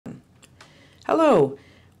Hello,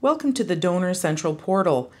 welcome to the Donor Central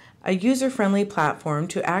portal, a user-friendly platform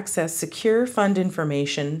to access secure fund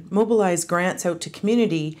information, mobilize grants out to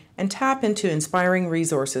community, and tap into inspiring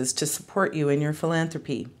resources to support you in your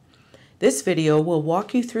philanthropy. This video will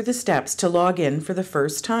walk you through the steps to log in for the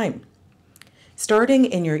first time. Starting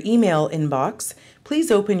in your email inbox, please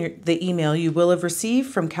open the email you will have received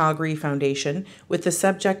from Calgary Foundation with the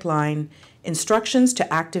subject line, Instructions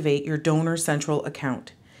to Activate Your Donor Central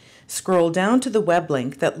Account. Scroll down to the web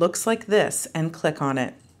link that looks like this and click on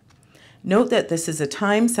it. Note that this is a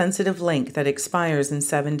time-sensitive link that expires in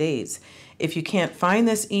 7 days. If you can't find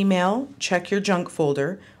this email, check your junk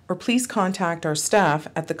folder or please contact our staff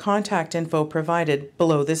at the contact info provided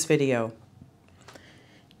below this video.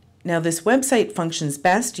 Now, this website functions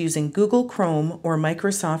best using Google Chrome or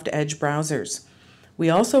Microsoft Edge browsers. We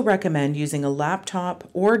also recommend using a laptop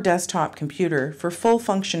or desktop computer for full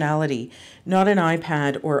functionality, not an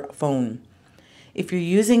iPad or phone. If you're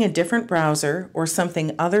using a different browser or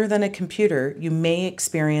something other than a computer, you may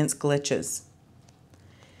experience glitches.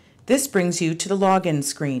 This brings you to the login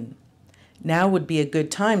screen. Now would be a good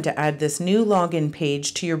time to add this new login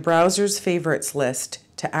page to your browser's favorites list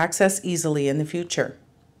to access easily in the future.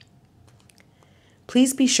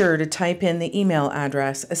 Please be sure to type in the email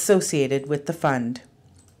address associated with the fund.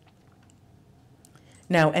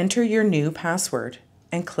 Now enter your new password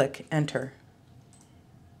and click Enter.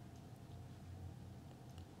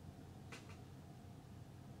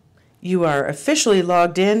 You are officially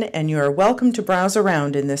logged in and you are welcome to browse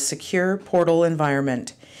around in this secure portal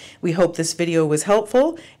environment. We hope this video was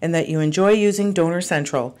helpful and that you enjoy using Donor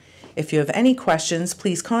Central. If you have any questions,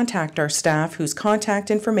 please contact our staff whose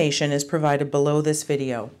contact information is provided below this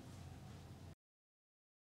video.